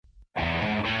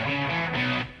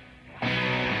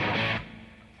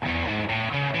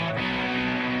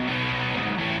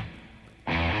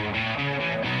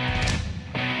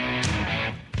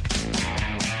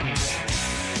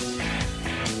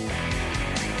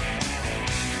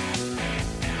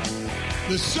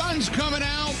The sun's coming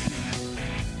out,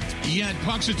 yet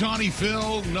Puxatawny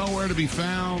Phil nowhere to be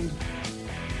found.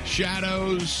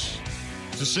 Shadows.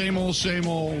 It's the same old, same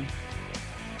old.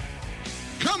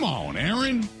 Come on,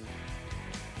 Aaron.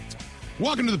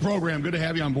 Welcome to the program. Good to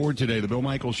have you on board today. The Bill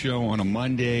Michaels Show on a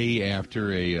Monday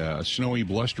after a snowy,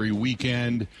 blustery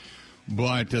weekend.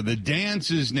 But the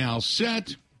dance is now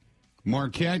set.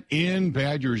 Marquette in,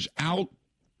 Badgers out.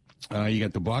 You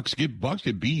got the Bucks. Bucks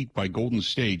get beat by Golden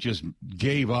State. Just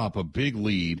gave up a big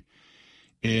lead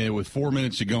with 4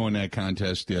 minutes to go in that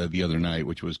contest the other night,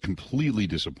 which was completely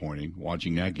disappointing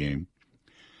watching that game.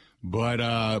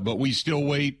 But we still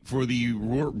wait for the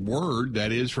word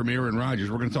that is from Aaron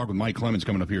Rodgers. We're going to talk with Mike Clemens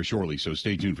coming up here shortly, so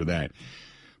stay tuned for that.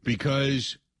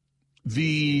 Because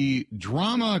the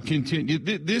drama continues.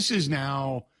 This is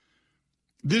now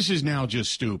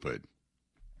just stupid.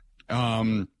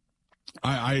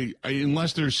 I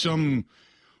unless there's some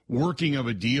working of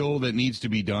a deal that needs to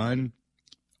be done,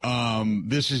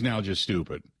 this is now just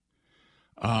stupid.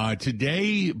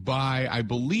 Today, by I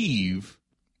believe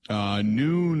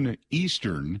noon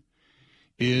Eastern,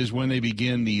 is when they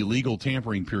begin the legal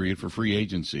tampering period for free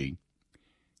agency,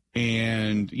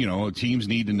 and teams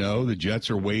need to know. The Jets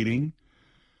are waiting.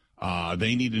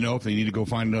 They need to know if they need to go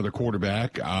find another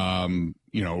quarterback.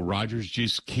 Rodgers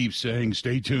just keeps saying,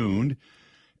 "Stay tuned."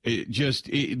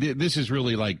 This is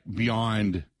really like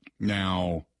beyond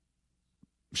now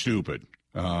stupid.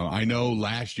 I know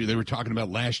last year, they were talking about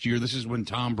last year. This is when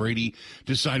Tom Brady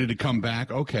decided to come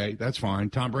back. Okay, that's fine.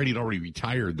 Tom Brady had already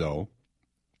retired, though,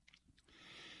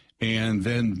 and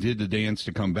then did the dance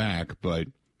to come back. But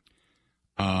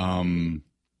the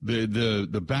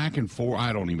back and forth,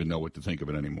 I don't even know what to think of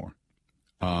it anymore.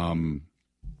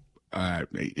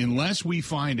 Unless we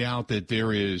find out that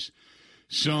there is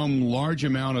some large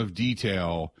amount of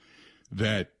detail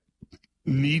that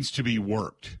needs to be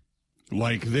worked.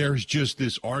 Like there's just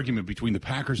this argument between the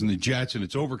Packers and the Jets, and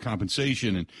it's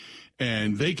overcompensation,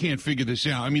 and they can't figure this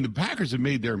out. I mean, the Packers have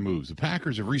made their moves. The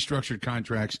Packers have restructured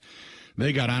contracts.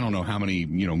 They got, I don't know how many,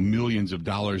 millions of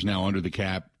dollars now under the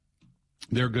cap.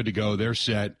 They're good to go. They're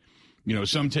set.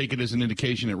 Some take it as an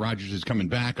indication that Rodgers is coming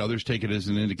back. Others take it as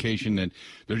an indication that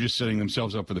they're just setting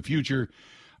themselves up for the future.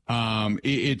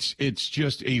 It's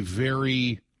just a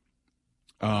very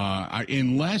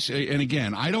unless, and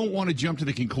again, I don't want to jump to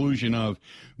the conclusion of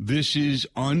this is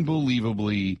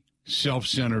unbelievably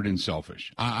self-centered and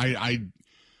selfish. I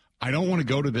don't want to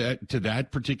go to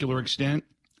that particular extent.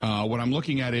 What I'm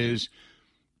looking at is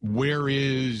where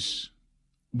does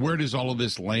all of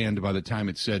this land by the time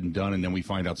it's said and done, and then we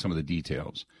find out some of the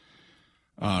details.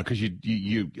 Because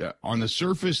you on the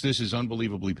surface, this is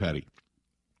unbelievably petty.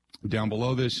 Down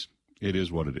below this, it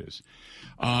is what it is.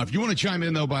 If you want to chime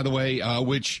in, though, by the way,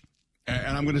 and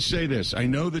I'm going to say this. I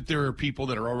know that there are people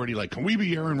that are already like, can we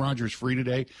be Aaron Rodgers free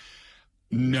today?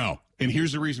 No. And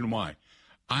here's the reason why.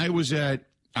 I went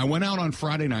out on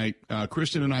Friday night.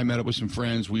 Kristen and I met up with some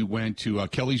friends. We went to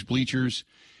Kelly's Bleachers,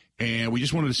 and we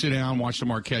just wanted to sit down, watch the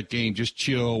Marquette game, just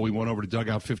chill. We went over to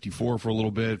Dugout 54 for a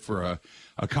little bit for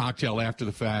a cocktail after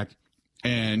the fact.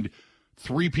 And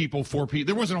 3 people, 4 people.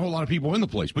 There wasn't a whole lot of people in the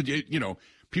place, but,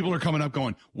 people are coming up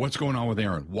going, what's going on with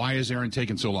Aaron? Why is Aaron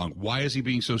taking so long? Why is he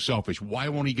being so selfish? Why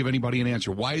won't he give anybody an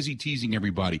answer? Why is he teasing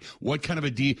everybody? What kind of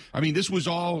a deal? I mean, this was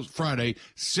all Friday.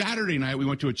 Saturday night, we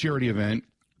went to a charity event.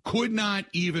 Could not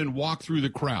even walk through the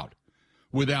crowd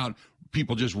without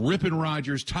people just ripping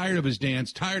Rodgers, tired of his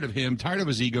dance, tired of him, tired of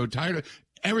his ego, tired of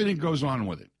everything goes on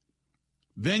with it.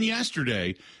 Then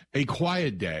yesterday, a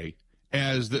quiet day,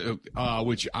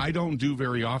 which I don't do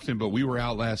very often, but we were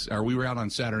out on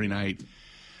Saturday night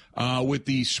with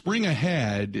the spring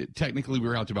ahead. Technically, we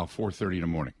were out to about 4:30 in the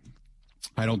morning.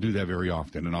 I don't do that very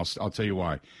often, and I'll tell you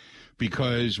why.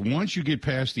 Because once you get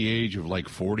past the age of like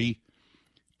 40,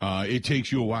 it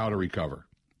takes you a while to recover.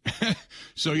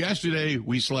 So yesterday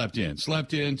we slept in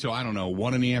till, I don't know,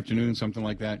 1 in the afternoon, something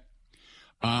like that.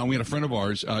 We had a friend of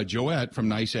ours, Joette from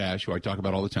Nice Ash, who I talk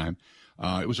about all the time.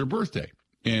 It was her birthday.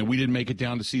 And we didn't make it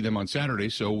down to see them on Saturday,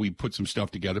 so we put some stuff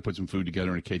together, put some food together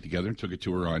and a cake together, and took it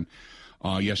to her on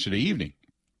yesterday evening.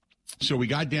 So we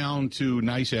got down to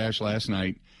Nice Ash last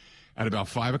night at about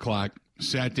 5 o'clock,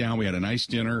 sat down, we had a nice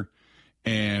dinner,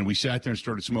 and we sat there and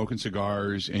started smoking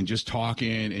cigars and just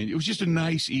talking. And it was just a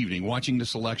nice evening, watching the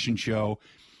selection show.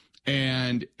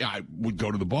 And I would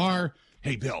go to the bar.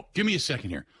 Hey, Bill, give me a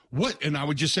second here. What? And I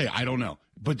would just say, I don't know.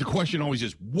 But the question always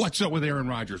is, what's up with Aaron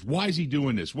Rodgers? Why is he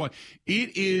doing this? What?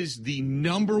 It is the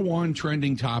number one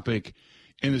trending topic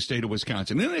in the state of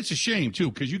Wisconsin. And it's a shame, too,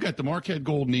 because you got the Marquette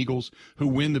Golden Eagles who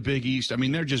win the Big East. I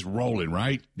mean, they're just rolling,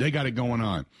 right? They got it going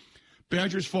on.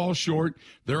 Badgers fall short.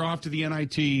 They're off to the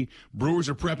NIT. Brewers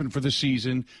are prepping for the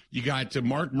season. You got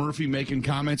Mark Murphy making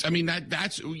comments. I mean,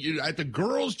 that's at the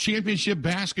girls' championship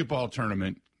basketball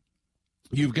tournament.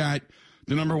 You've got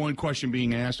the number one question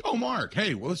being asked. Oh, Mark,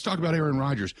 hey, well, let's talk about Aaron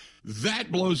Rodgers.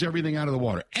 That blows everything out of the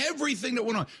water. Everything that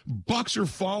went on. Bucks are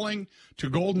falling to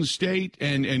Golden State,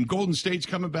 and Golden State's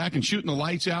coming back and shooting the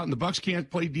lights out, and the Bucks can't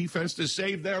play defense to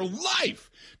save their life.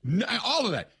 All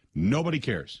of that. Nobody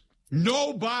cares.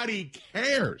 Nobody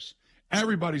cares.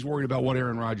 Everybody's worried about what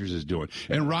Aaron Rodgers is doing.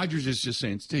 And Rodgers is just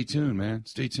saying, stay tuned, man.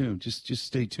 Stay tuned. Just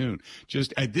stay tuned.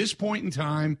 Just at this point in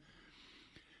time,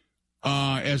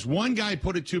 as one guy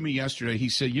put it to me yesterday, he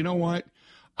said, you know what?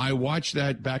 I watched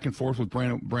that back and forth with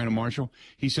Brandon Marshall.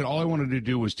 He said, all I wanted to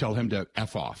do was tell him to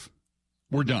F off.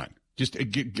 We're done. Just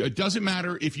it doesn't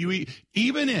matter if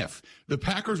even if the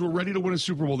Packers were ready to win a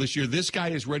Super Bowl this year, this guy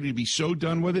is ready to be so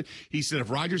done with it. He said, if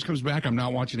Rodgers comes back, I'm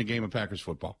not watching a game of Packers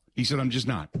football. He said, I'm just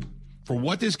not. For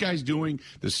what this guy's doing,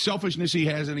 the selfishness he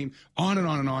has in him, on and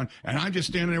on and on. And I'm just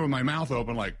standing there with my mouth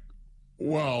open like,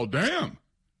 well, damn.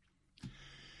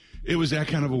 It was that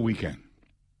kind of a weekend.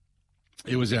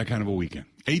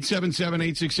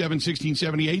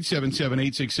 877-867-1670,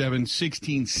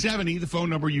 877-867-1670, the phone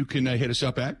number you can hit us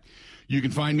up at. You can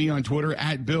find me on Twitter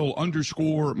at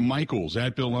Bill_Michaels,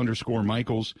 at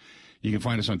Bill_Michaels. You can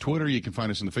find us on Twitter. You can find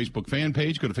us on the Facebook fan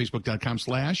page. Go to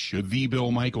Facebook.com/The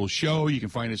Bill Michaels Show. You can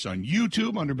find us on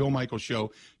YouTube under Bill Michaels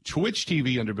Show, Twitch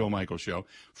TV under Bill Michaels Show.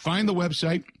 Find the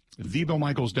website,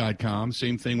 TheBillMichaels.com.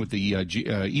 Same thing with the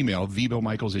email,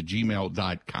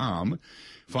 TheBillMichaels@gmail.com.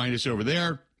 Find us over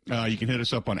there. You can hit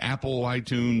us up on Apple,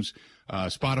 iTunes,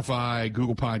 Spotify,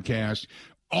 Google Podcasts.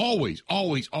 Always,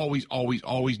 always, always, always,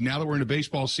 always. Now that we're in the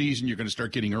baseball season, you're going to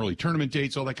start getting early tournament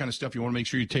dates, all that kind of stuff. You want to make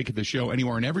sure you take the show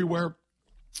anywhere and everywhere,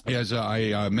 as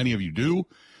many of you do.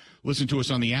 Listen to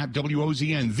us on the app,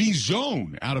 WOZN, The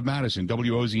Zone, out of Madison.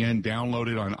 WOZN,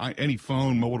 download it on any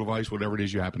phone, mobile device, whatever it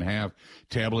is you happen to have,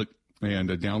 tablet, and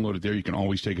download it there. You can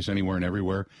always take us anywhere and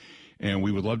everywhere, and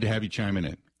we would love to have you chiming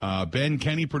in. Ben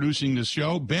Kenny producing the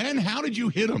show. Ben, how did you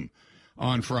hit him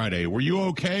on Friday? Were you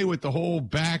okay with the whole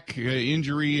back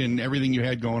injury and everything you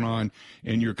had going on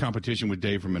in your competition with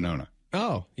Dave from Monona?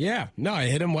 Oh, yeah. No, I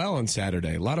hit him well on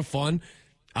Saturday. A lot of fun.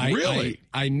 Really?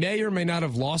 I may or may not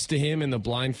have lost to him in the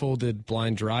blindfolded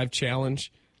blind drive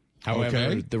challenge.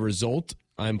 However, the result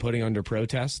I'm putting under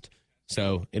protest,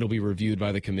 so it'll be reviewed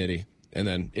by the committee, and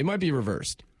then it might be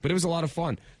reversed. But it was a lot of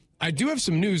fun. I do have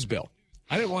some news, Bill.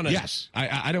 I didn't want to. Yes.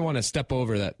 I didn't want to step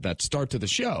over that start to the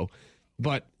show,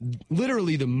 but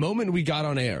literally the moment we got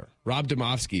on air, Rob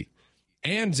Domofsky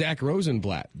and Zach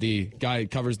Rosenblatt, the guy who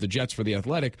covers the Jets for The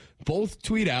Athletic, both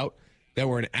tweet out that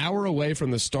we're an hour away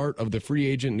from the start of the free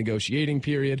agent negotiating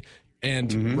period.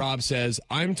 And Rob says,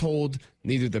 I'm told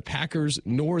neither the Packers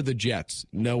nor the Jets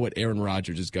know what Aaron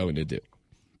Rodgers is going to do.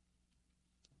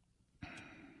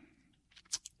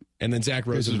 And then Zach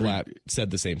Rosenblatt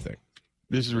said the same thing.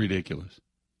 This is ridiculous.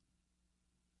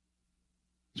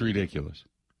 It's ridiculous.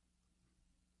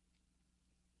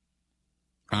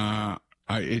 I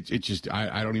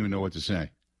don't even know what to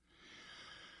say.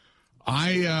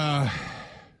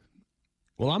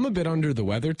 Well, I'm a bit under the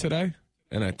weather today,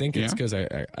 and I think it's because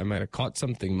I might have caught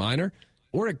something minor,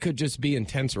 or it could just be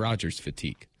intense Rodgers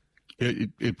fatigue.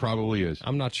 It probably is.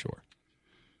 I'm not sure.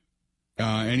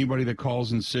 Anybody that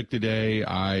calls in sick today,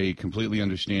 I completely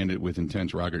understand it with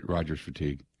intense Rodgers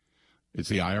fatigue. It's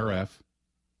the IRF,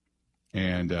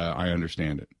 and I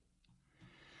understand it.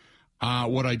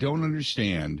 What I don't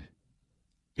understand,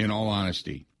 in all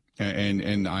honesty,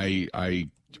 and I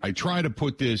try to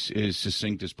put this as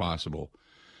succinct as possible.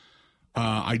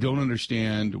 I don't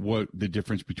understand what the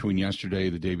difference between yesterday,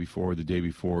 the day before,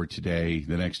 today,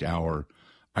 the next hour.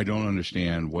 I don't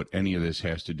understand what any of this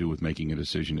has to do with making a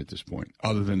decision at this point,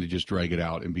 other than to just drag it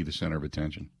out and be the center of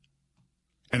attention.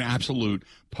 An absolute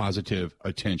positive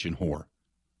attention whore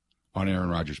on Aaron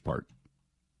Rodgers' part.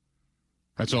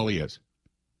 That's all he is.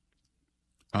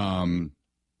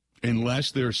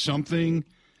 Unless there's something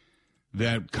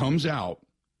that comes out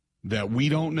that we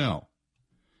don't know,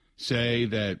 say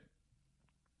that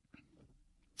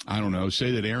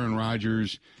Aaron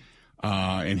Rodgers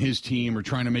and his team are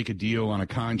trying to make a deal on a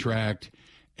contract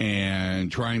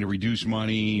and trying to reduce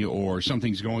money, or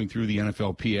something's going through the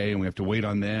NFLPA and we have to wait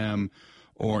on them,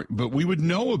 but we would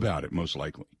know about it most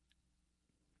likely.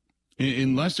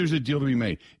 Unless there's a deal to be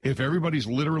made. If everybody's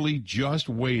literally just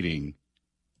waiting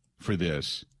for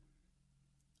this,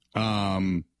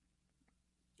 I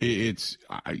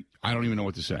don't even know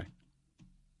what to say.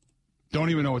 Don't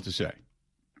even know what to say.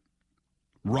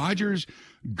 Rodgers,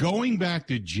 going back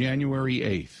to January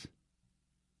 8th,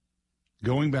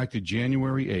 going back to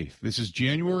January 8th. This is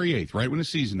January 8th, right when the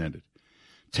season ended.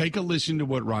 Take a listen to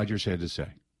what Rodgers had to say.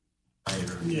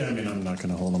 Yeah, I mean, I'm not going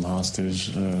to hold them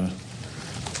hostage. I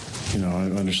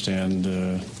understand,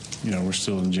 we're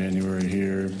still in January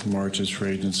here. March is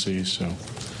free agency, so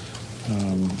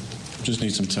just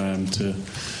need some time to,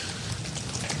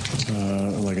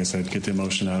 like I said, get the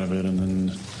emotion out of it and then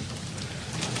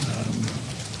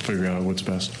figure out what's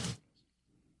best.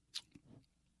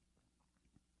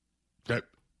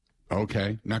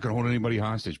 Okay, not going to hold anybody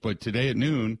hostage. But today at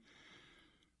noon,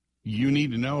 you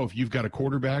need to know if you've got a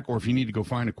quarterback or if you need to go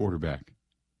find a quarterback.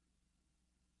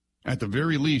 At the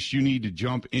very least, you need to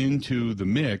jump into the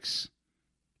mix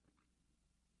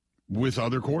with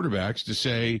other quarterbacks to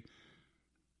say,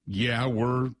 yeah,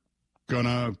 we're going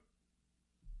to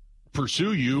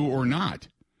pursue you or not.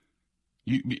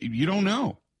 You don't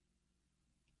know.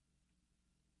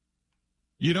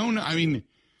 You don't know. I mean,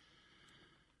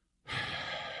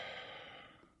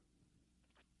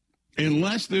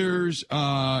 unless there's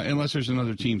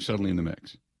another team suddenly in the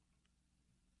mix.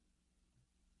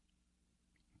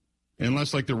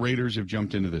 Unless like the Raiders have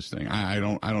jumped into this thing. I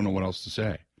don't know what else to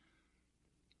say.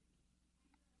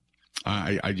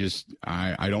 I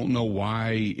don't know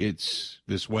why it's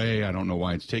this way. I don't know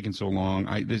why it's taken so long.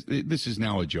 This is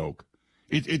now a joke.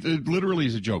 It literally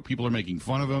is a joke. People are making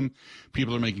fun of him.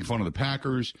 People are making fun of the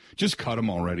Packers. Just cut them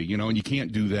already, and you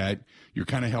can't do that. You're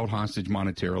kind of held hostage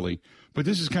monetarily. But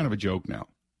this is kind of a joke now.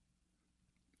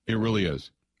 It really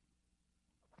is.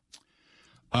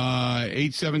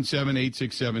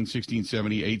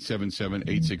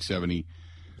 877-867-1670,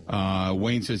 877-867-8670.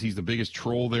 Wayne says he's the biggest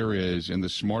troll there is and the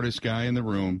smartest guy in the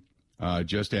room.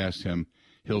 Just asked him.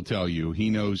 He'll tell you. He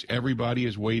knows everybody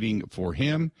is waiting for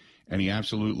him, and he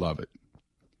absolutely love it.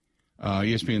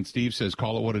 ESPN Steve says,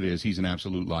 call it what it is. He's an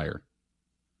absolute liar.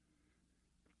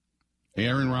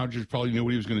 Aaron Rodgers probably knew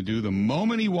what he was going to do the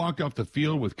moment he walked off the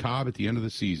field with Cobb at the end of the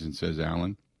season, says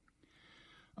Alan.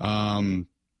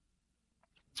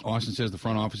 Austin says the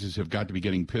front offices have got to be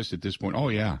getting pissed at this point. Oh,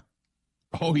 yeah.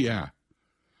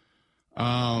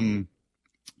 Tom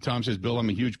says, Bill, I'm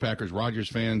a huge Packers Rodgers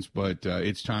fans, but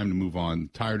it's time to move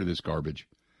on. Tired of this garbage.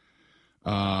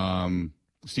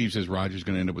 Steve says Rodgers is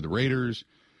going to end up with the Raiders.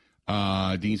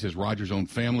 Dean says Rodgers' own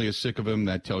family is sick of him.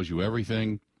 That tells you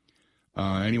everything.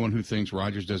 Anyone who thinks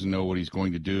Rodgers doesn't know what he's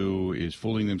going to do is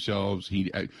fooling themselves.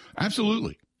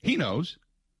 Absolutely. He knows.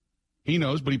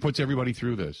 But he puts everybody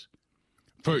through this.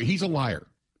 He's a liar.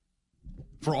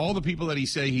 For all the people that he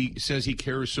says he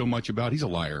cares so much about, he's a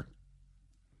liar.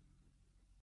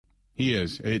 He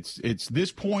is. It's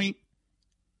this point,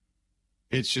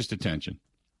 it's just attention.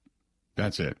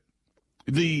 That's it.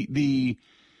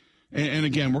 And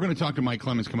again, we're going to talk to Mike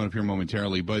Clemens coming up here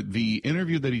momentarily, but the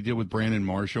interview that he did with Brandon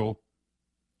Marshall,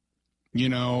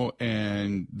 and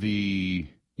wait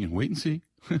and see.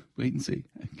 Wait and see.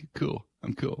 Cool.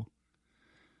 I'm cool.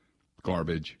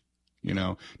 Garbage.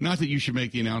 Not that you should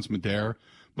make the announcement there,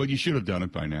 but you should have done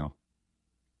it by now.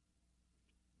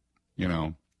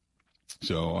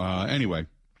 So, anyway.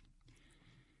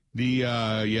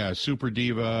 The, super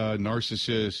diva,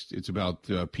 narcissist, it's about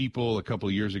people. A couple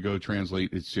of years ago,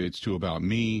 it's to about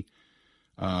me.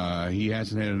 He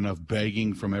hasn't had enough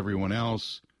begging from everyone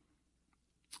else.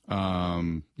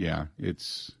 Yeah.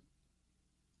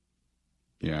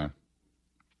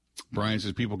 Brian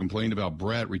says people complained about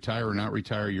Brett, retire or not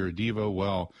retire, you're a diva.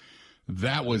 Well,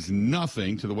 that was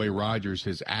nothing to the way Rodgers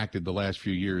has acted the last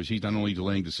few years. He's not only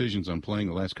delaying decisions on playing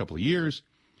the last couple of years,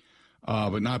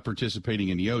 but not participating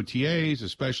in the OTAs,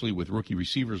 especially with rookie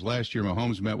receivers. Last year,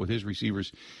 Mahomes met with his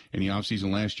receivers in the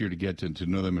offseason last year to get to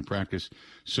know them in practice.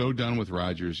 So done with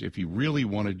Rodgers. If he really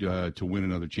wanted to win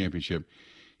another championship,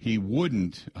 he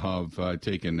wouldn't have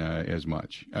taken as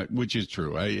much, which is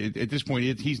true. At this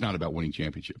point, he's not about winning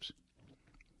championships.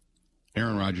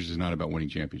 Aaron Rodgers is not about winning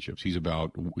championships. He's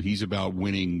about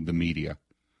winning the media,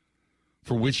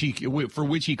 for which he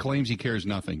claims he cares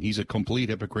nothing. He's a complete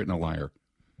hypocrite and a liar.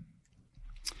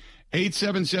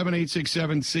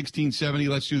 877-867-1670.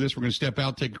 Let's do this. We're going to step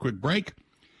out, take a quick break.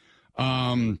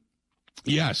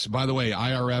 Yes, by the way,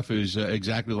 IRF is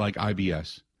exactly like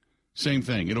IBS. Same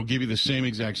thing. It'll give you the same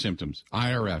exact symptoms.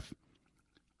 IRF.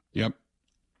 Yep.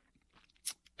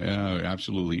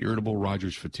 Absolutely. Irritable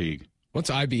Rodgers fatigue. What's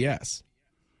IBS?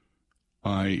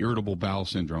 Irritable bowel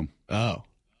syndrome. Oh.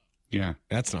 Yeah.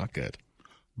 That's not good.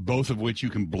 Both of which you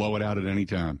can blow it out at any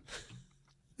time.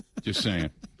 Just saying.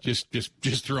 Just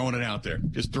throwing it out there.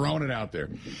 Just throwing it out there.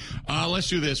 Let's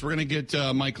do this. We're going to get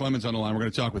Mike Clemens on the line. We're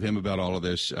going to talk with him about all of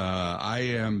this. I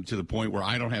am to the point where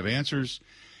I don't have answers.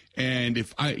 And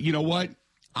you know what?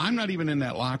 I'm not even in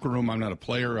that locker room. I'm not a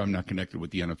player. I'm not connected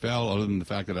with the NFL, other than the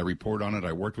fact that I report on it.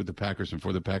 I worked with the Packers and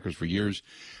for the Packers for years.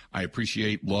 I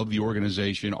love the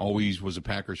organization, always was a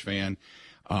Packers fan.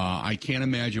 I can't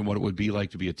imagine what it would be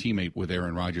like to be a teammate with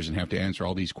Aaron Rodgers and have to answer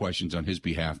all these questions on his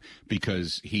behalf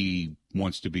because he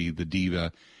wants to be the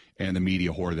diva and the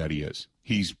media whore that he is.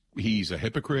 He's a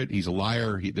hypocrite. He's a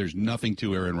liar. There's nothing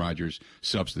to Aaron Rodgers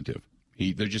substantive.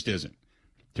 There just isn't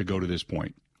to go to this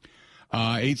point.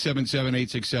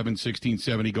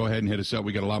 877-867-1670. Go ahead and hit us up.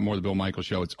 We got a lot more of the Bill Michaels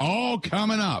Show. It's all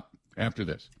coming up after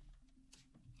this.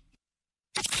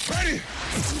 Ready?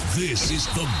 This is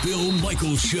the Bill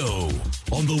Michaels Show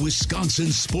on the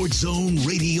Wisconsin Sports Zone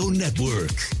Radio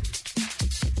Network.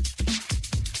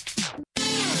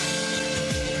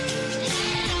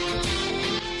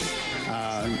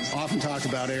 Often talk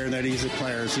about Aaron that he's a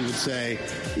player, so he would say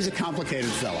he's a complicated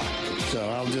fella. So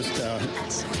I'll just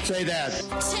say that. Tell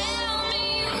me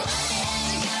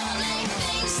why you gotta make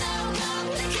things so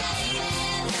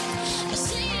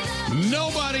complicated.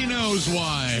 Nobody knows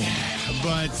why,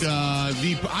 but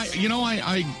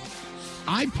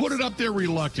I put it up there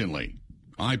reluctantly.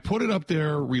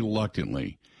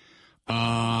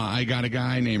 I got a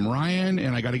guy named Ryan,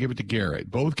 and I got to give it to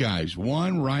Garrett. Both guys.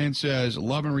 One, Ryan says,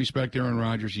 love and respect Aaron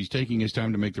Rodgers. He's taking his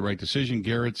time to make the right decision.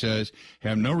 Garrett says,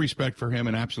 have no respect for him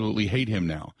and absolutely hate him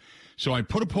now. So I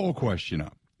put a poll question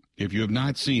up. If you have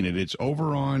not seen it, it's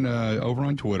over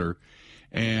on Twitter.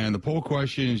 And the poll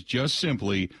question is just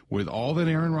simply, with all that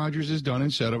Aaron Rodgers has done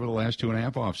and said over the last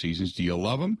 2.5 off seasons, do you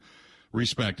love him,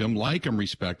 respect him, like him,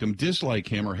 respect him, dislike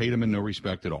him, or hate him and no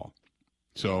respect at all?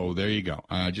 So there you go.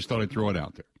 I just thought I'd throw it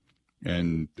out there.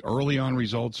 And early on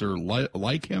results are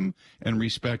like him and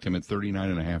respect him at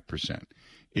 39.5%.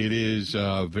 It is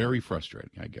very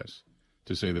frustrating, I guess,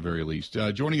 to say the very least.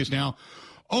 Joining us now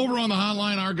over on the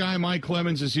hotline, our guy Mike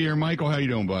Clemens is here. Michael, how you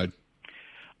doing, bud?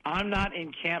 I'm not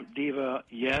in Camp Diva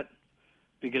yet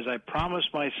because I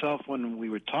promised myself when we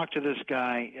would talk to this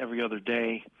guy every other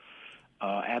day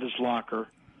at his locker,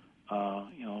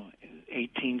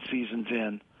 18 seasons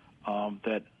in,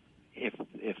 that if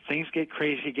things get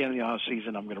crazy again in the off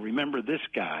season, I'm going to remember this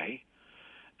guy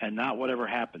and not whatever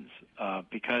happens,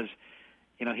 because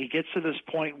he gets to this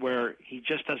point where he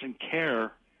just doesn't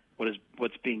care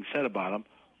what's being said about him,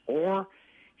 or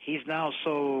he's now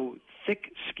so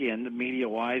thick-skinned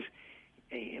media-wise,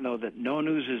 that no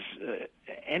news is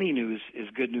any news is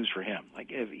good news for him. Like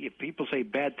if people say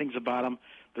bad things about him,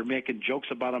 they're making jokes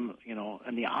about him, in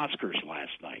the Oscars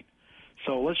last night.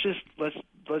 So let's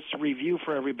review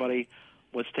for everybody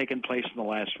what's taken place in the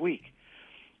last week.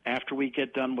 After we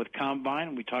get done with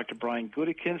Combine, we talked to Brian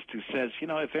Gutekunst, who says,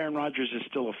 if Aaron Rodgers is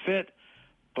still a fit,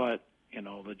 but,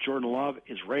 the Jordan Love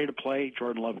is ready to play,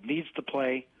 Jordan Love needs to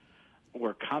play,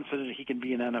 we're confident he can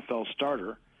be an NFL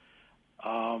starter.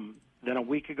 Then a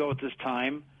week ago at this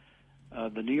time,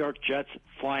 the New York Jets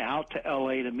fly out to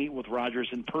L.A. to meet with Rodgers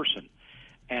in person.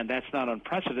 And that's not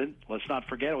unprecedented. Let's not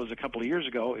forget, it was a couple of years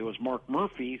ago. It was Mark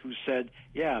Murphy who said,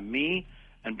 me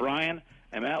and Brian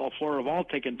and Matt LaFleur have all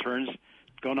taken turns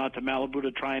going out to Malibu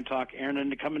to try and talk Aaron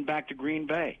into coming back to Green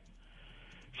Bay.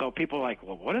 So people are like,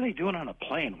 well, what are they doing on a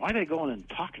plane? Why are they going and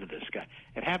talking to this guy?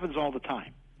 It happens all the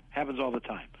time.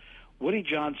 Woody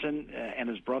Johnson and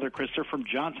his brother Chris, they're from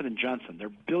Johnson & Johnson. They're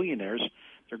billionaires.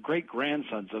 They're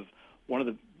great-grandsons of one of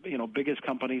the biggest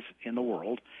companies in the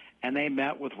world. And they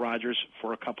met with Rodgers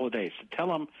for a couple of days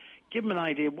to give him an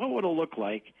idea of what would it look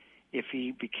like if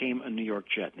he became a New York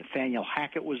Jet. Nathaniel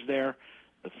Hackett was there,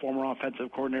 the former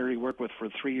offensive coordinator he worked with for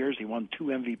 3 years. He won 2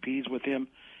 MVPs with him.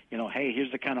 Hey,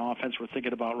 here's the kind of offense we're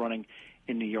thinking about running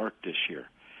in New York this year.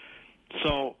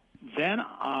 So then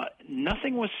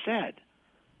nothing was said.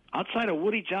 Outside of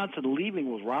Woody Johnson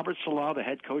leaving with Robert Saleh, the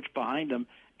head coach, behind him,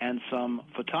 and some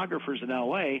photographers in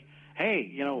L.A.,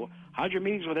 hey, how'd your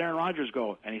meetings with Aaron Rodgers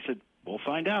go? And he said, we'll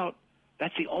find out.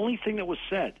 That's the only thing that was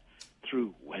said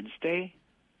through Wednesday,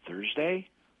 Thursday,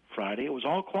 Friday. It was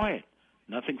all quiet.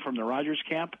 Nothing from the Rodgers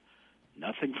camp,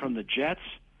 nothing from the Jets.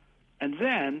 And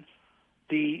then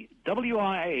the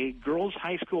WIA Girls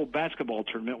High School Basketball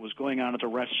Tournament was going on at the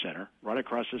Rest Center right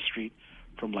across the street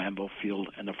from Lambeau Field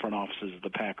and the front offices of the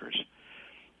Packers.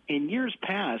 In years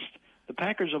past, the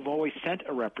Packers have always sent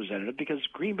a representative because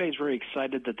Green Bay is very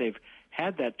excited that they've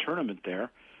had that tournament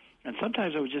there. And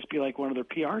sometimes it would just be like one of their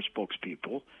PR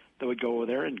spokespeople that would go over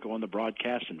there and go on the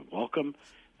broadcast and welcome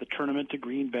the tournament to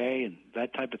Green Bay and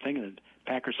that type of thing, and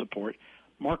Packer support.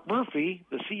 Mark Murphy,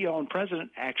 the CEO and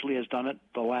president, actually has done it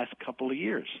the last couple of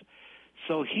years.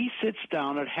 So he sits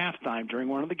down at halftime during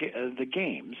one of the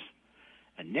games,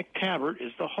 and Nick Tabbert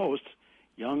is the host,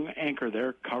 young anchor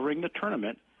there, covering the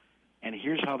tournament, and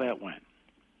here's how that went.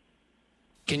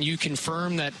 Can you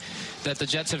confirm that the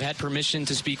Jets have had permission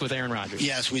to speak with Aaron Rodgers?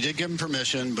 Yes, we did give him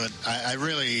permission, but I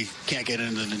really can't get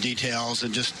into the details.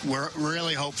 And just we're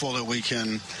really hopeful that we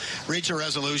can reach a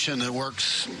resolution that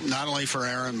works not only for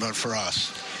Aaron but for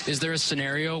us. Is there a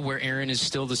scenario where Aaron is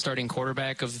still the starting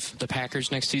quarterback of the Packers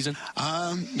next season?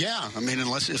 Yeah. I mean,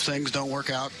 if things don't work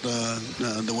out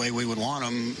the way we would want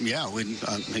them, yeah.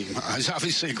 He's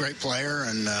obviously a great player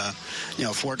and,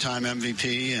 4-time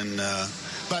MVP.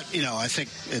 But, I think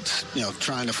it's,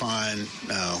 trying to find,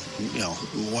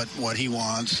 what he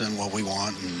wants and what we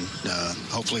want. And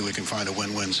hopefully we can find a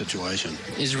win-win situation.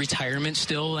 Is retirement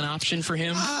still an option for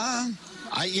him?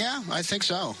 I think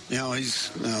so. He's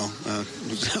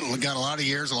got a lot of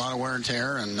years, a lot of wear and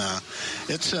tear, and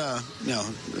it's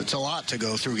a lot to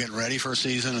go through getting ready for a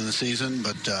season and the season.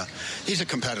 But he's a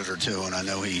competitor too, and I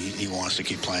know he wants to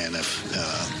keep playing if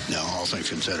all things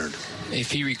considered.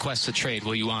 If he requests a trade,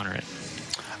 will you honor it?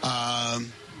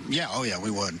 Yeah. Oh yeah,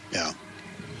 we would. Yeah.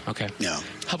 Okay. Yeah.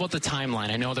 How about the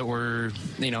timeline? I know that we're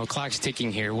clock's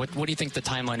ticking here. What do you think the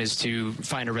timeline is to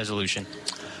find a resolution?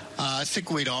 I think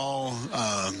we'd all,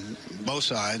 both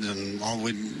sides, and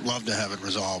we'd love to have it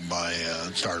resolved by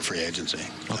start of free agency.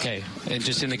 Okay, and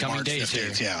just in the coming March days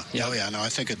 15th, here. Yeah. Yep. Oh, yeah. No, I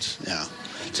think it's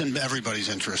in everybody's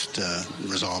interest to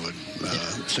resolve it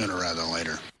sooner rather than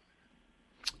later.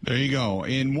 There you go.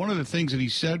 And one of the things that he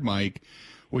said, Mike,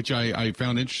 which I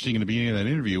found interesting in the beginning of that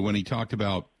interview when he talked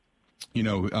about,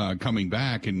 coming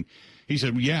back, and he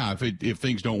said, yeah, if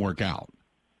things don't work out.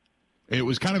 It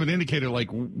was kind of an indicator,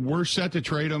 like, we're set to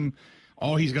trade him.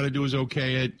 All he's got to do is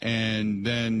okay it, and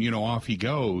then, off he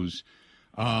goes.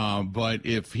 But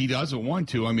if he doesn't want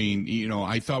to, I mean,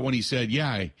 I thought when he said,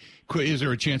 yeah, is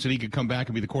there a chance that he could come back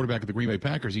and be the quarterback of the Green Bay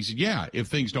Packers? He said, yeah, if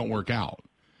things don't work out.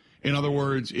 In other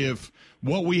words, if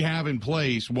what we have in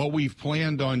place, what we've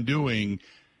planned on doing,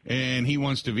 and he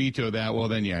wants to veto that, well,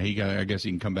 then, yeah, I guess he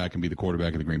can come back and be the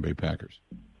quarterback of the Green Bay Packers.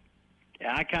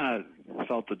 Yeah, I kind of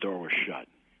felt the door was shut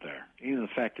there. Even the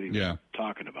fact that he was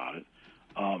talking about it.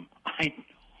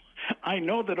 I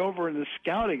know that over in the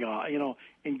scouting,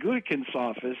 in Gutekunst's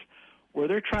office, where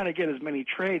they're trying to get as many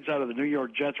trades out of the New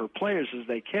York Jets or players as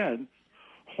they can,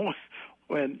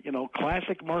 when,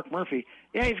 classic Mark Murphy,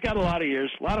 yeah, he's got a lot of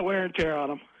years, a lot of wear and tear on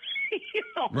him.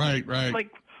 Right. Like,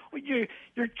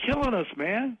 you're killing us,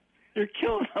 man. You're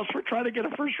killing us. We're trying to get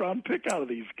a first-round pick out of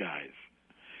these guys.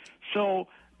 So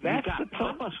that's the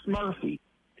Thomas Murphy.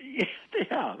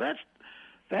 Yeah,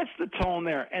 that's the tone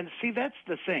there. And see, that's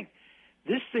the thing.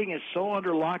 This thing is so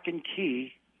under lock and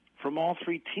key from all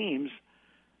three teams,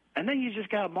 and then you just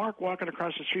got Mark walking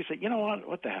across the street saying, you know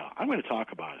what the hell? I'm going to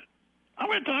talk about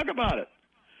it.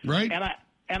 Right.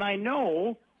 And I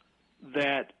know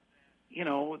that,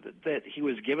 that he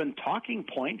was given talking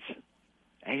points.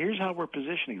 And here's how we're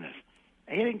positioning this.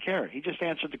 And he didn't care. He just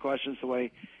answered the questions the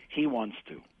way he wants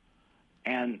to.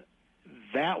 And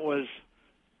that was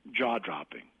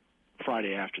jaw-dropping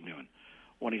Friday afternoon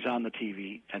when he's on the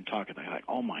TV and talking. Like,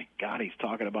 oh, my God, he's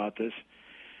talking about this.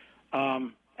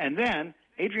 And then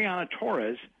Adriana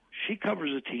Torres, she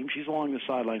covers the team. She's along the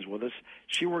sidelines with us.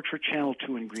 She works for Channel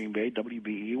 2 in Green Bay,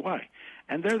 WBEY.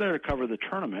 And they're there to cover the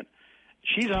tournament.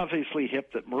 She's obviously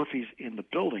hip that Murphy's in the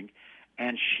building,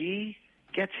 and she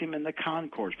gets him in the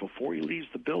concourse before he leaves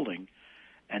the building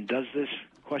and does this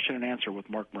question and answer with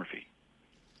Mark Murphy.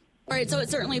 All right, so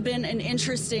it's certainly been an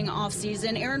interesting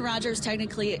offseason. Aaron Rodgers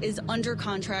technically is under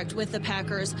contract with the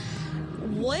Packers.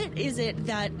 What is it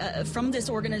that, from this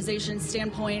organization's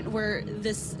standpoint, where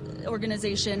this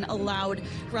organization allowed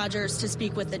Rodgers to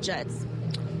speak with the Jets?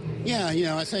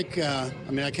 Yeah, I think, I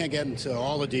can't get into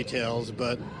all the details,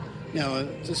 but,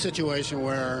 it's a situation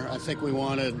where I think we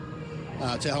wanted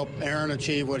to help Aaron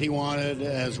achieve what he wanted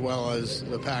as well as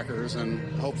the Packers, and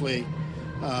hopefully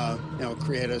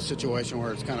create a situation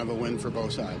where it's kind of a win for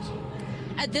both sides.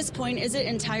 At this point, is it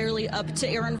entirely up to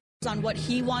Aaron on what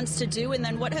he wants to do? And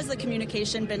then what has the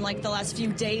communication been like the last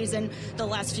few days and the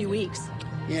last few weeks?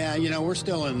 Yeah, we're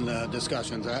still in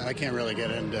discussions. I can't really get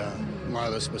into a lot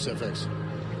of the specifics.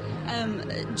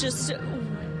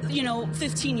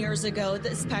 15 years ago,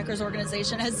 this Packers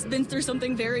organization has been through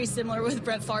something very similar with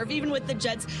Brett Favre, even with the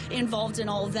Jets involved in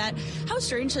all of that. How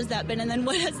strange has that been? And then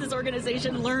what has this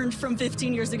organization learned from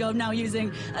 15 years ago now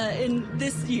using in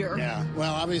this year? Yeah,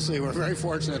 well, obviously we're very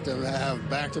fortunate to have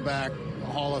back-to-back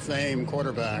Hall of Fame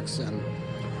quarterbacks. And,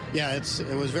 yeah,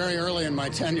 it was very early in my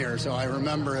tenure, so I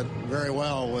remember it very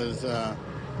well with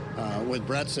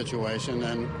Brett's situation.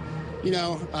 And,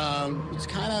 it's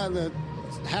kind of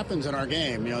happens in our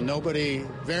game.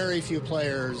 Very few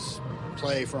players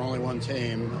play for only one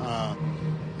team.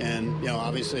 And,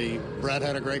 obviously Brett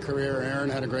had a great career, Aaron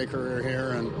had a great career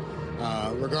here, and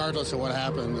regardless of what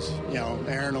happens,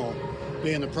 Aaron will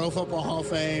be in the Pro Football Hall of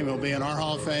Fame. He'll be in our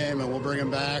Hall of Fame, and we'll bring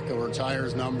him back. He'll retire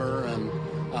his number.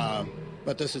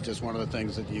 But this is just one of the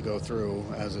things that you go through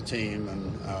as a team.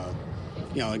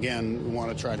 And, again, we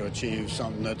want to try to achieve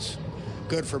something that's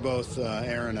good for both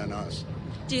Aaron and us.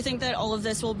 Do you think that all of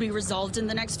this will be resolved in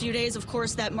the next few days? Of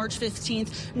course, that March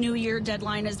 15th New Year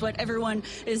deadline is what everyone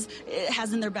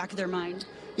has in their back of their mind.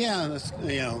 Yeah,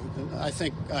 I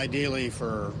think ideally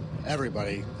for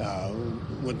everybody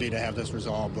would be to have this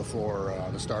resolved before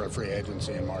the start of free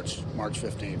agency in March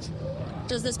 15th.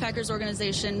 Does this Packers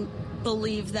organization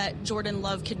believe that Jordan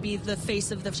Love could be the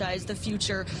face of the franchise, the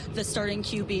future, the starting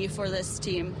QB for this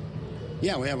team?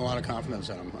 Yeah, we have a lot of confidence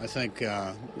in him. I think,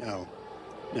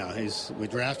 we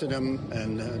drafted him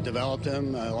and developed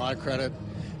him. A lot of credit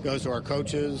goes to our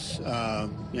coaches,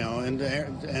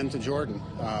 and to Jordan.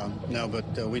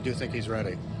 But we do think he's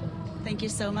ready. Thank you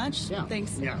so much. Yeah.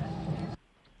 Thanks. Yeah.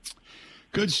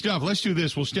 Good stuff. Let's do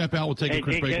this. We'll step out. We'll take a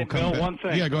quick break. We'll come Bill, back. one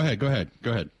thing. Yeah, go ahead.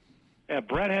 Yeah,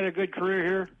 Brett had a good career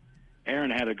here.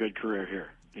 Aaron had a good career here.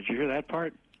 Did you hear that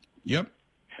part? Yep.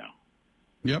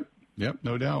 Yeah. Yep.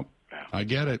 No doubt. Yeah. I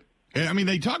get it. And, I mean,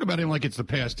 they talk about him like it's the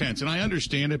past tense, and I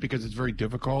understand it because it's very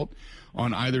difficult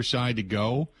on either side to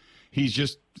go. He's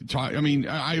just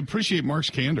I appreciate Mark's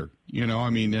candor.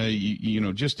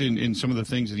 Just in some of the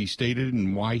things that he stated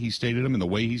and why he stated them and the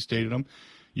way he stated them.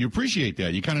 You appreciate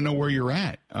that. You kind of know where you're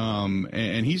at.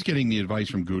 And he's getting the advice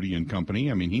from Goody and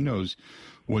company. I mean, he knows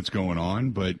what's going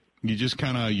on, but you just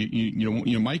kind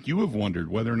of, Mike, you have wondered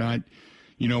whether or not,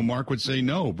 Mark would say,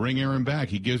 no, bring Aaron back.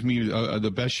 He gives me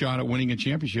the best shot at winning a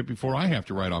championship before I have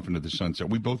to ride off into the sunset.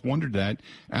 We both wondered that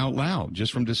out loud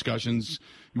just from discussions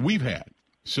we've had.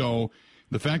 So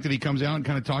the fact that he comes out and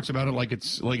kind of talks about it like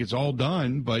it's all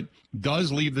done, but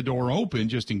does leave the door open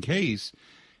just in case,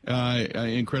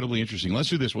 incredibly interesting. Let's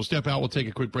do this. We'll step out. We'll take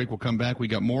a quick break. We'll come back. We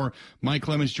got more. Mike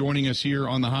Clemens joining us here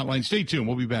on the hotline. Stay tuned.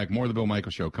 We'll be back. More of the Bill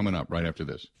Michaels Show coming up right after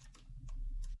this.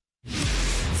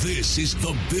 This is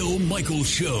the Bill Michaels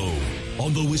Show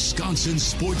on the Wisconsin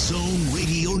Sports Zone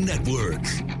Radio Network.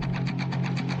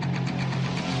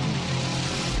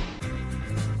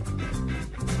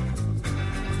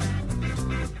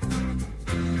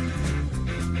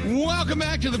 Welcome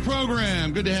back to the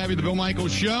program. Good to have you, the Bill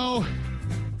Michaels Show.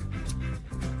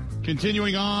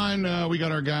 Continuing on, we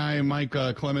got our guy Mike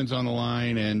Clemens on the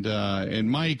line,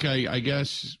 and Mike, I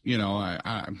guess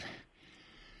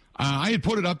I had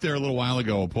put it up there a little while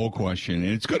ago, a poll question,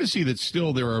 and it's good to see that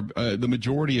still there are the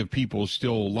majority of people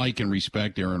still like and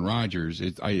respect Aaron Rodgers.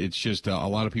 It's just a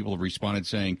lot of people have responded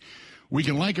saying, we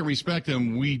can like and respect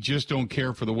him, we just don't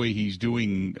care for the way he's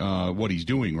doing what he's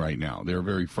doing right now. They're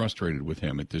very frustrated with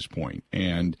him at this point.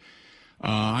 And,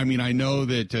 I know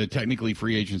that technically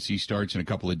free agency starts in a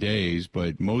couple of days,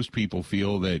 but most people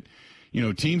feel that,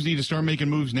 teams need to start making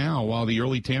moves now while the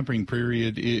early tampering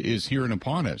period is here and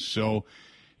upon us. So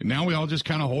now we all just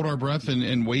kind of hold our breath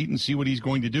and wait and see what he's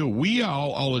going to do. We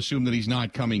all assume that he's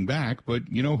not coming back, but,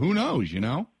 who knows,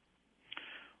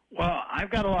 Well, I've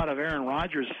got a lot of Aaron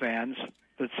Rodgers fans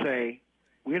that say,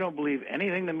 we don't believe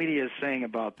anything the media is saying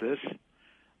about this.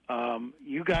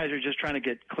 You guys are just trying to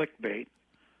get clickbait.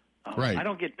 Right. I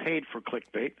don't get paid for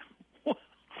clickbait,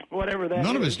 whatever that is.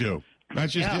 None of us do.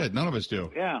 That's just it. None of us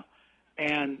do. Yeah.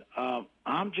 And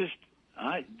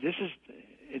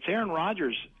it's Aaron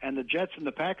Rodgers and the Jets and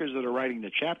the Packers that are writing the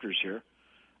chapters here.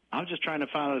 I'm just trying to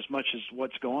find out as much as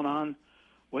what's going on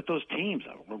with those teams.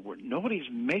 Nobody's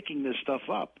making this stuff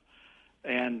up.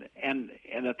 And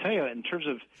I'll tell you, in terms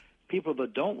of people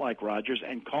that don't like Rodgers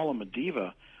and call him a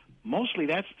diva, mostly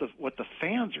that's what the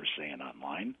fans are saying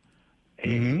online.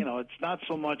 Mm-hmm. It's not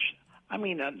so much,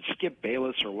 Skip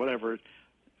Bayless or whatever,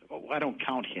 I don't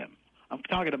count him. I'm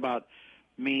talking about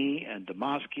me and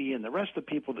Demosky and the rest of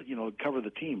the people that, cover the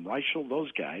team, Reichel,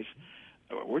 those guys.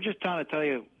 We're just trying to tell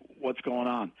you what's going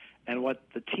on and what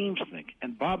the teams think.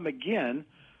 And Bob McGinn,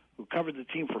 who covered the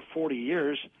team for 40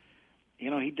 years,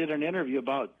 he did an interview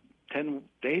about 10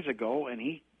 days ago, and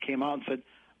he came out and said,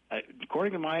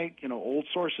 according to my, old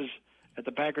sources at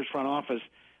the Packers front office,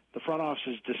 the front office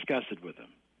is disgusted with him,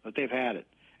 that they've had it.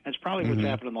 And it's probably what's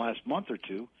happened in the last month or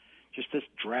two, just this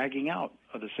dragging out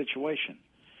of the situation.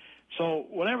 So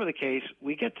whatever the case,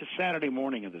 we get to Saturday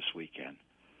morning of this weekend,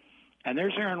 and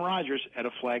there's Aaron Rodgers at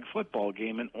a flag football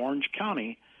game in Orange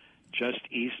County, just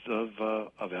east of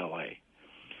L.A.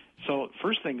 So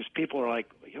first thing is people are like,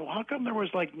 how come there was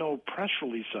no press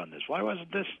release on this? Why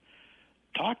wasn't this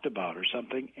talked about or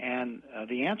something? And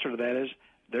the answer to that is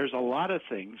there's a lot of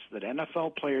things that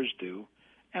NFL players do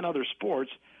and other sports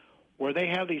where they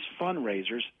have these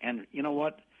fundraisers, and you know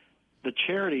what? the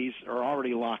charities are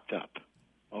already locked up.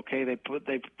 Okay, they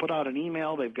put out an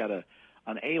email. They've got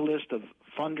an A list of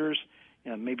funders.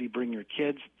 Maybe bring your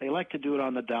kids. They like to do it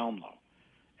on the down low,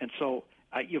 and so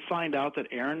you find out that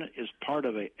Aaron is part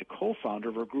of a co-founder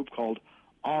of a group called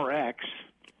RX,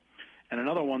 and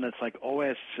another one that's like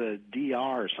OSDR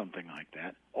or something like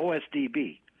that,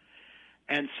 OSDB.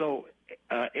 And so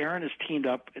Aaron has teamed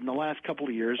up in the last couple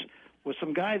of years with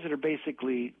some guys that are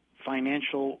basically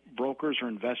financial brokers or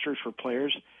investors for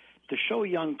players to show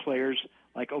young players,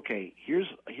 like, okay, here's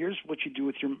what you do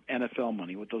with your NFL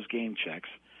money, with those game checks,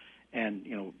 and,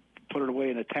 put it away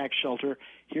in a tax shelter.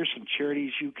 Here's some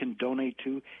charities you can donate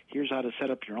to. Here's how to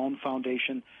set up your own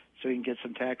foundation so you can get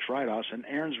some tax write-offs. And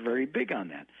Aaron's very big on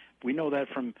that. We know that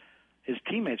from his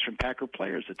teammates, from Packer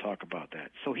players that talk about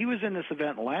that. So he was in this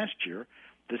event last year.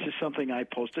 This is something I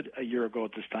posted a year ago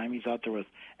at this time. He's out there with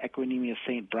Equinemius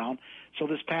St. Brown. So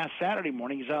this past Saturday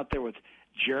morning, he's out there with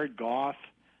Jared Goff,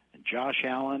 and Josh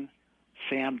Allen,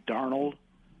 Sam Darnold,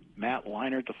 Matt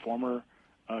Leinart, the former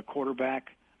quarterback,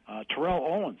 Terrell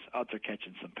Owens out there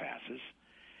catching some passes.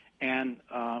 And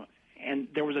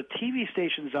there was a TV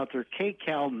station that's out there,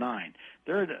 KCAL 9.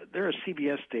 They're a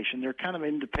CBS station. They're kind of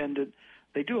independent.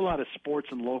 They do a lot of sports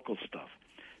and local stuff.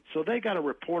 So they got a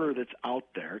reporter that's out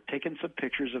there taking some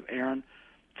pictures of Aaron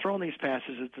throwing these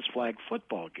passes at this flag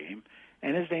football game,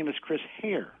 and his name is Chris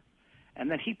Hare.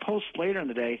 And then he posts later in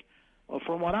the day, well,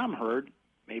 from what I'm heard,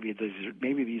 maybe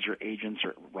these are agents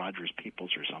or Rodgers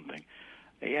peoples or something.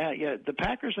 Yeah, the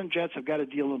Packers and Jets have got a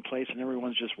deal in place, and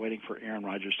everyone's just waiting for Aaron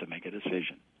Rodgers to make a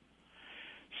decision.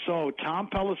 So Tom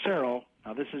Pelissero,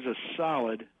 now this is a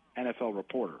solid NFL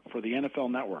reporter for the NFL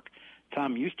Network.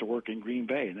 Tom used to work in Green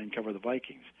Bay and then cover the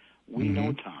Vikings. We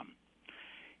know Tom.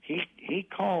 He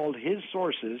called his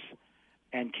sources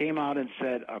and came out and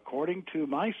said, according to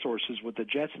my sources with the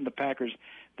Jets and the Packers,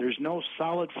 there's no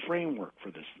solid framework for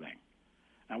this thing.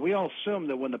 And we all assume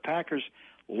that when the Packers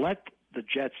let the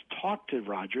Jets talk to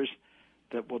Rodgers,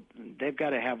 that they've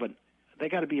got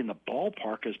to be in the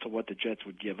ballpark as to what the Jets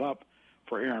would give up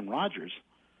for Aaron Rodgers,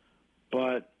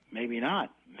 but maybe not.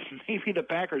 Maybe the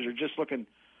Packers are just looking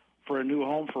for a new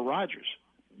home for Rodgers.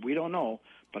 We don't know,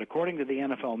 but according to the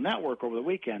NFL Network over the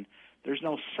weekend, there's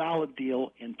no solid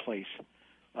deal in place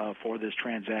for this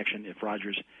transaction if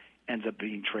Rodgers ends up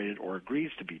being traded or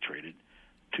agrees to be traded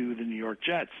to the New York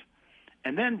Jets.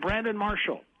 And then Brandon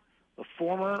Marshall, the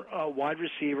former wide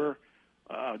receiver,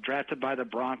 drafted by the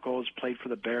Broncos, played for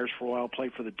the Bears for a while,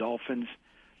 played for the Dolphins,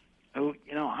 who,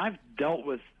 I've dealt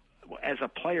with as a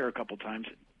player a couple times,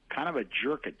 kind of a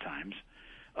jerk at times.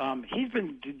 He's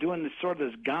been doing this sort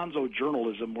of this gonzo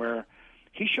journalism where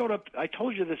he showed up, I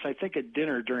told you this, I think, at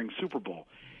dinner during Super Bowl.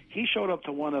 He showed up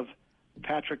to one of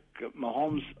Patrick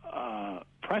Mahomes'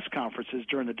 press conferences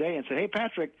during the day and said, hey,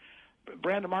 Patrick,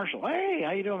 Brandon Marshall, hey,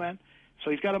 how you doing, man? So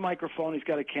he's got a microphone, he's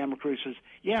got a camera crew. He says,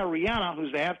 yeah, Rihanna,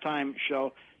 who's the halftime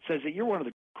show, says that you're one of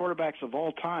the quarterbacks of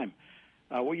all time.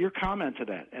 Well, your comment to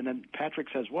that. And then Patrick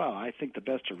says, well, I think the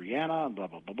best of Rihanna, and blah,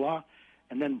 blah, blah, blah.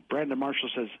 And then Brandon Marshall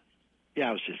says, yeah,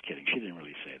 I was just kidding. She didn't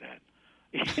really say that.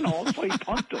 So he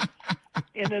punked him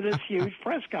into this huge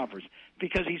press conference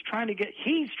because he's trying to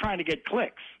get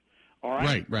clicks. All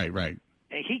right? Right.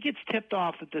 And he gets tipped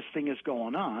off that this thing is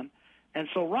going on. And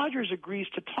so Rodgers agrees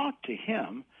to talk to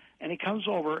him, and he comes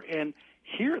over and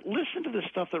listen to the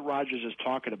stuff that Rodgers is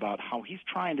talking about, how he's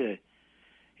trying to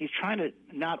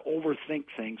not overthink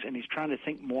things, and he's trying to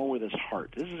think more with his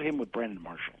heart. This is him with Brandon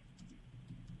Marshall.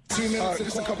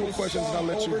 Just a couple of questions and I'll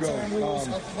let you go.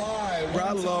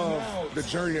 I love the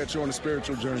journey that you're on, a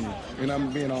spiritual journey, and I'm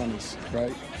being honest,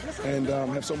 right? And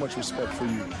have so much respect for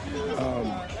you.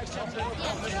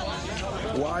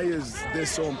 Why is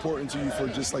this so important to you for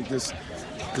just like this,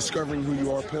 discovering who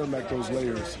you are, peeling back those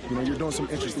layers? You're doing some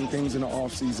interesting things in the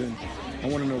off season. I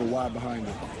want to know the why behind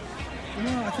it.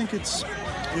 I think it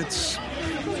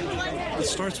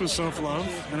starts with self-love,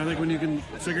 and I think when you can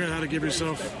figure out how to give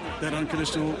yourself that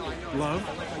unconditional love,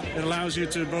 it allows you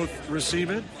to both receive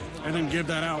it and then give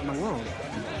that out in the world.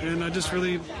 And I just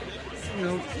really,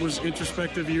 was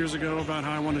introspective years ago about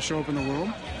how I want to show up in the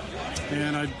world,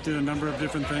 and I did a number of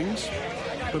different things.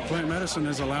 But plant medicine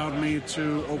has allowed me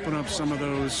to open up some of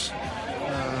those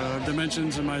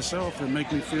dimensions in myself that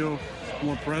make me feel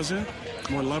more present,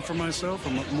 more love for myself,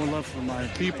 more love for my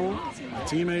people, my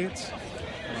teammates,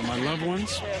 my loved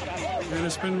ones, and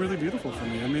it's been really beautiful for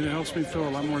me. I mean, it helps me feel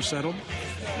a lot more settled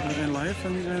in life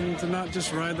and to not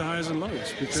just ride the highs and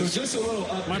lows, because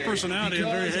my personality is a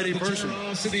very heady person,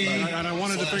 and I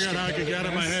wanted to figure out how I could get out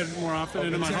of my head more often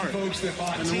into my heart.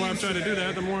 And the more I've tried to do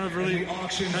that, the more I've really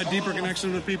had deeper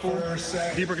connection with people,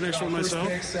 deeper connection with myself.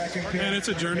 And it's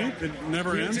a journey. It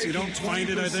never ends. You don't find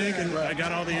it, I think, and I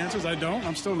got all the answers. I don't.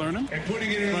 I'm still learning.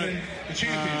 But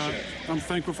I'm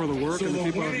thankful for the work and the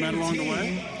people I've met along the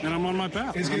way, and I'm on my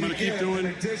path. And I'm going to keep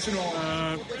doing,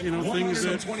 things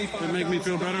that make me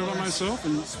feel better about myself,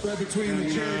 and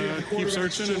keep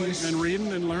searching and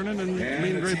reading and learning and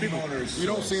meeting great people. You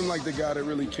don't seem like the guy that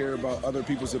really care about other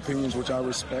people's opinions, which I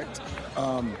respect.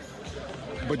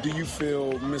 But do you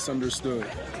feel misunderstood?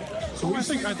 Well, I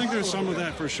think there's some of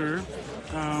that for sure.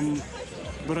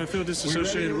 But I feel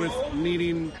disassociated with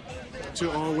needing to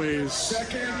always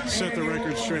set the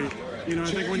record straight. I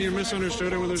think when you're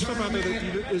misunderstood or when there's stuff out there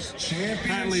that is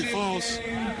patently false,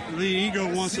 the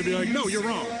ego wants to be like, no, you're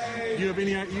wrong. You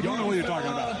don't know what you're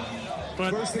talking about.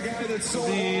 But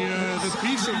the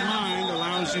peace of mind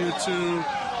allows you to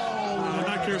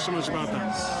not care so much about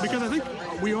that. Because I think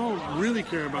we all really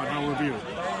care about how we're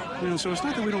viewed. So it's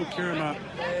not that we don't care about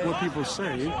what people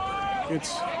say,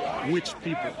 it's which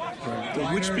people. Right.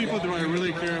 So which people do I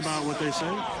really care about what they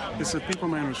say? It's the people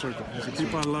in my inner circle. It's the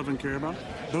people I love and care about.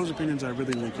 Those opinions I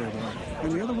really, really care about.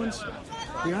 And the other ones,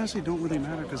 they honestly don't really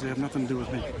matter because they have nothing to do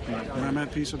with me. And I'm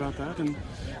at peace about that.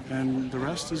 And the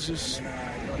rest is just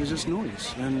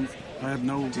noise. And I have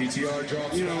no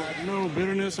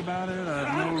bitterness about it. I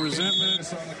have no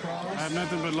resentment. I have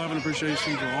nothing but love and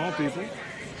appreciation for all people.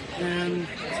 And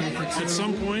at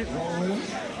some point,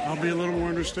 I'll be a little more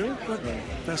understood, but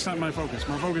that's not my focus.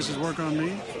 My focus is work on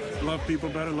me, love people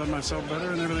better, love myself better,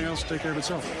 and everything else take care of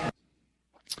itself.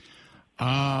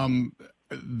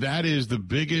 That is the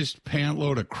biggest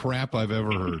pantload of crap I've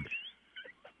ever heard.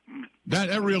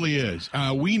 That really is.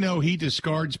 We know he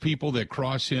discards people that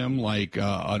cross him like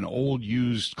an old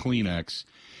used Kleenex.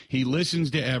 He listens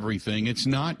to everything. It's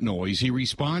not noise. He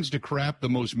responds to crap the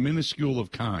most minuscule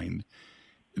of kind.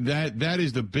 That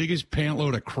is the biggest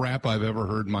pantload of crap I've ever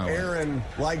heard in my life. Aaron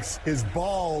likes his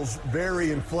balls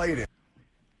very inflated.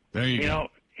 There you go.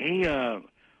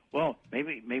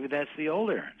 Maybe that's the old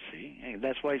Aaron. See, hey,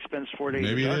 that's why he spends 4 days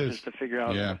in darkness to figure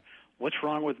out what's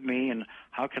wrong with me and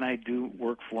how can I do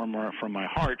work from my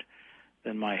heart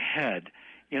than my head.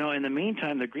 In the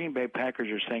meantime, the Green Bay Packers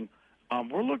are saying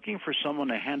we're looking for someone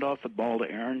to hand off the ball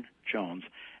to Aaron Jones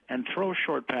and throw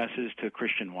short passes to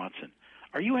Christian Watson.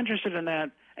 Are you interested in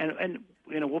that? And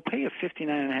we'll pay you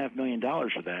 $59.5 million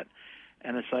for that.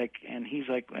 And it's like, and he's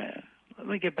like, let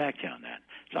me get back to you on that.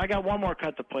 So I got one more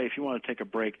cut to play if you want to take a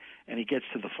break, and he gets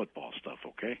to the football stuff,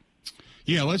 okay?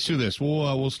 Yeah, let's do this.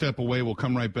 We'll step away. We'll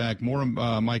come right back. More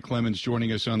Mike Clemens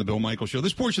joining us on the Bill Michaels Show.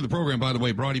 This portion of the program, by the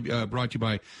way, brought to you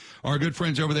by our good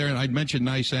friends over there. And I mentioned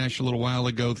Nice Ash a little while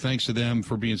ago. Thanks to them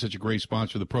for being such a great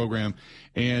sponsor of the program.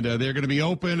 And they're going to be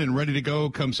open and ready to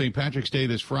go come St. Patrick's Day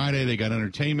this Friday. They got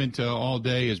entertainment all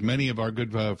day, as many of our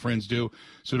good friends do.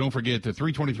 So don't forget the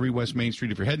 323 West Main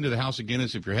Street. If you're heading to the House of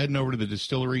Guinness, if you're heading over to the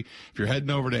distillery, if you're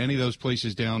heading over to any of those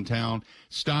places downtown,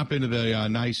 stop into the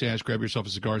Nice Ash, grab yourself a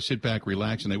cigar, sit back,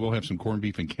 relax, and they will have some corned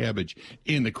beef and cabbage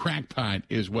in the crack pot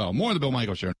as well. More of the Bill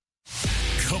Michaels Show.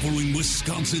 Covering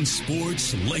Wisconsin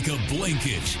sports like a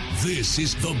blanket, this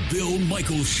is the Bill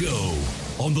Michaels Show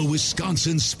on the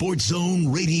Wisconsin Sports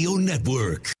Zone Radio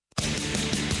Network.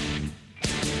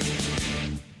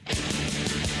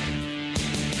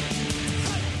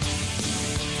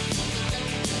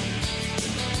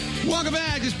 Welcome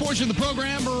back. This portion of the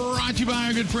program brought to you by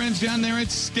our good friends down there at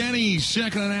Stenny's,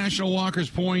 second on National Walker's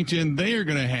Point, and they are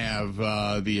going to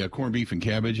have the corned beef and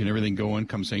cabbage and everything going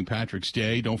come St. Patrick's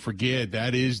Day. Don't forget,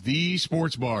 that is the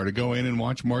sports bar to go in and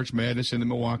watch March Madness in the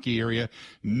Milwaukee area.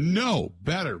 No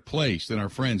better place than our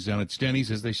friends down at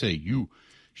Stenny's. As they say, you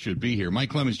should be here. Mike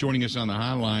Clemens joining us on the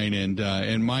hotline,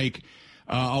 and Mike,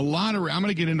 I'm going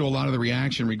to get into a lot of the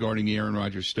reaction regarding the Aaron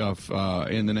Rodgers stuff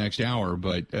in the next hour,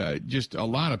 but just a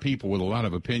lot of people with a lot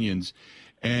of opinions,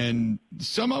 and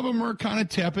some of them are kind of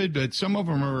tepid, but some of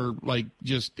them are like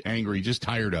just angry, just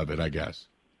tired of it, I guess.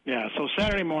 Yeah, so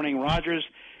Saturday morning, Rodgers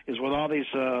is with all these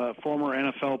former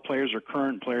NFL players or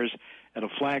current players at a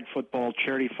flag football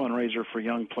charity fundraiser for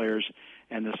young players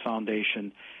and this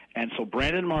foundation. And so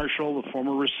Brandon Marshall, the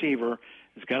former receiver,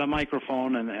 has got a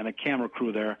microphone and a camera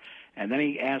crew there. And then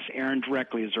he asks Aaron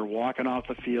directly as they're walking off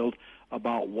the field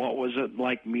about what was it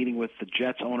like meeting with the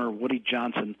Jets owner, Woody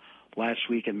Johnson, last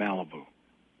week in Malibu.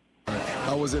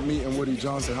 How was it meeting Woody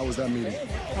Johnson? How was that meeting?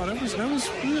 Oh, that was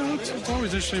it's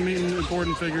always interesting meeting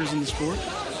important figures in the sport.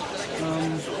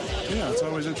 Yeah, it's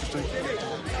always interesting.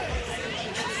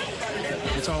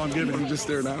 That's all I'm giving you. I'm just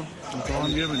there now. That's all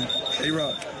I'm giving you.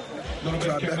 A-Rod.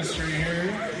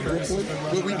 Brooklyn.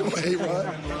 What we doing, A-Rod?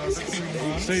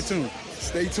 Stay tuned.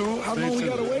 Stay tuned? How long we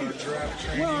got to wait?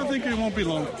 Well, I think it won't be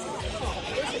long.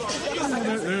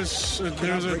 There's a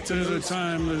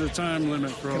time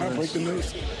limit for all this. Can I break this. the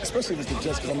news? Especially if it's the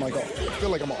Jets, because I'm like, I feel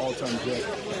like I'm an all-time Jet.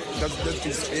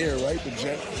 That's fair, right? The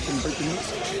Jet can break the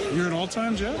news. You're an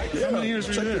all-time Jet? Yeah. How many years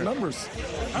were you there? Check the numbers.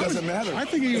 Doesn't matter. I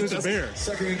think he was a Bear.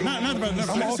 Not about numbers.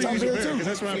 I'm an all-time Bear, too.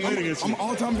 That's why I played against you. I'm an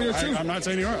all-time Bear, too. I'm not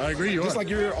saying you are. I agree you are. Just like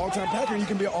you're an all-time Packer, you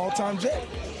can be an all-time Jet.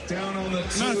 Not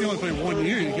if you only play 1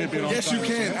 year, you can't be an all-time. Yes, you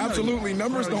can. Absolutely.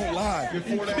 Numbers don't lie.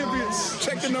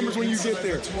 Check the numbers when you get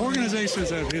there. Organizations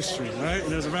have history, right?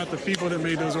 And it's about the people that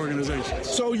made those organizations.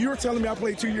 So you're telling me I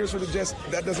played 2 years for the Jets,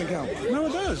 that doesn't count? No,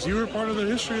 it does. You were part of the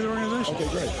history of the organization. Okay,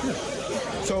 great. Yeah.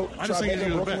 So I just think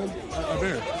you're a Bear.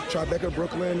 Tribeca,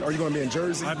 Brooklyn. Are you going to be in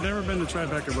Jersey? I've never been to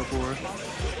Tribeca before.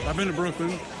 I've been to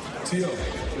Brooklyn. Yeah.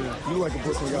 You look like a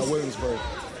Brooklyn guy, Williamsburg.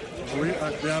 I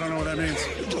don't know what that means.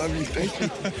 Love you. Thank you.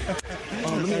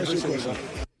 Let me ask you a question.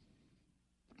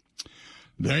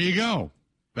 There you go.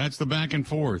 That's the back and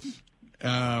forth.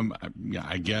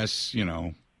 I guess,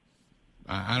 I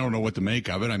don't know what to make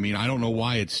of it. I mean, I don't know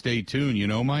why it's stay tuned,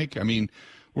 Mike? I mean,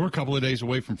 we're a couple of days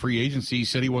away from free agency. He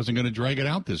said he wasn't going to drag it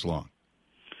out this long.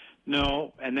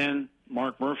 No, and then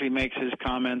Mark Murphy makes his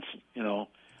comments,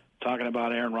 talking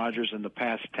about Aaron Rodgers in the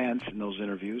past tense in those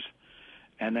interviews.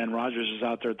 And then Rodgers is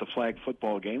out there at the flag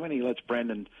football game, and he lets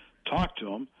Brandon talk to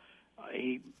him.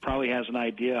 He probably has an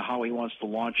idea how he wants to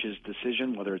launch his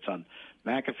decision, whether it's on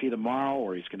McAfee tomorrow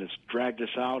or he's going to drag this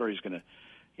out or he's going to,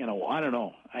 I don't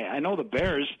know. I know the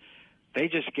Bears, they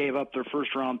just gave up their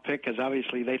first-round pick because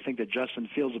obviously they think that Justin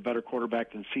Fields is a better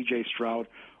quarterback than C.J. Stroud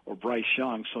or Bryce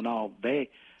Young. So now the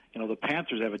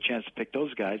Panthers have a chance to pick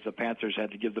those guys. The Panthers had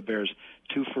to give the Bears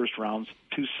 2 first rounds,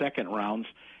 2 second rounds,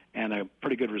 and a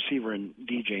pretty good receiver in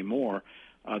DJ Moore.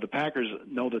 The Packers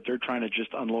know that they're trying to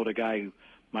just unload a guy who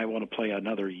might want to play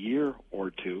another year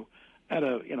or two at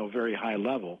a very high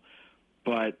level.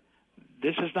 But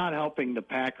this is not helping the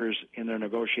Packers in their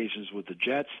negotiations with the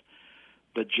Jets.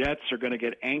 The Jets are going to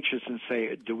get anxious and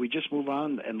say, do we just move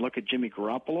on and look at Jimmy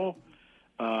Garoppolo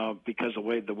because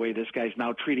the way this guy's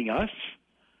now treating us?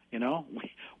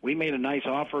 We made a nice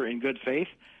offer in good faith,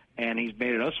 and he's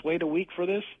made us wait a week for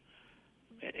this.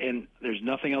 And there's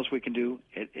nothing else we can do.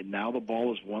 Now the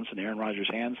ball is once in Aaron Rodgers'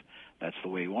 hands. That's the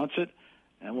way he wants it.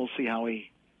 And we'll see how he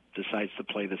decides to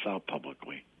play this out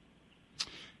publicly.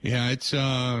 Yeah, it's,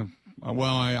 I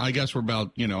guess we're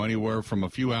about, anywhere from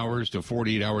a few hours to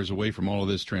 48 hours away from all of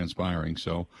this transpiring.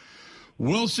 So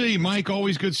we'll see. Mike,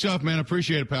 always good stuff, man.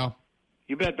 Appreciate it, pal.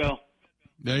 You bet, Bill.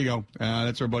 There you go.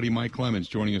 That's our buddy Mike Clemens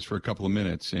joining us for a couple of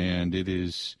minutes. And it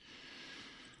is...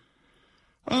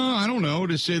 I don't know,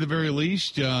 to say the very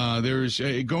least. There's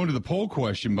going to the poll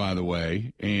question, by the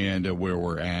way, and where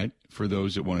we're at, for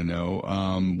those that want to know,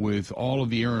 with all of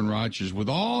the Aaron Rodgers, with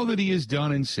all that he has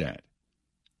done and said,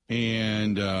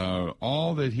 and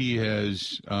all that he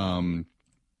has done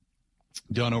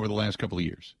over the last couple of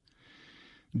years.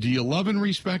 Do you love and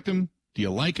respect him? Do you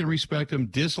like and respect him?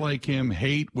 Dislike him?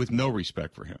 Hate with no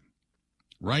respect for him?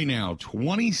 Right now,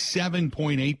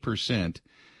 27.8%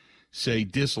 say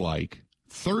dislike.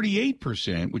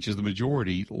 38%, which is the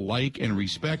majority, like and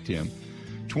respect him.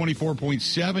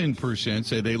 24.7%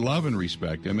 say they love and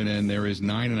respect him. And then there is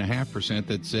 9.5%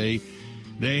 that say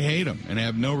they hate him and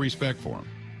have no respect for him.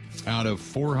 Out of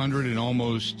 400 and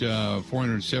almost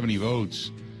 470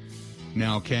 votes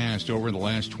now cast over the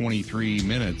last 23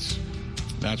 minutes,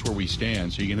 that's where we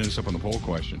stand. So you can hit us up on the poll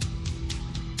question.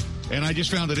 And I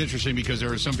just found it interesting because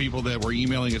there are some people that were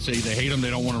emailing and say they hate him, they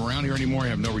don't want him around here anymore,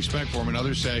 have no respect for him, and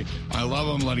others say, I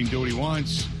love him, let him do what he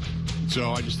wants.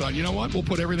 So I just thought, you know what, we'll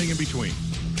put everything in between.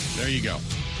 There you go.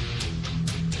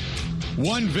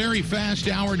 One very fast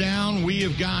hour down. We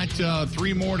have got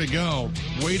 3 more to go,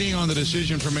 waiting on the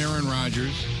decision from Aaron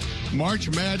Rodgers.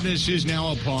 March Madness is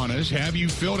now upon us. Have you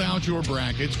filled out your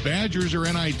brackets? Badgers are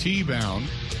NIT bound.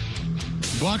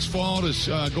 Bucks fall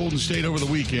to Golden State over the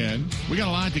weekend. We got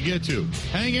a lot to get to.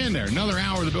 Hang in there. Another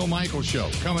hour of the Bill Michaels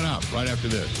Show coming up right after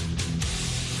this.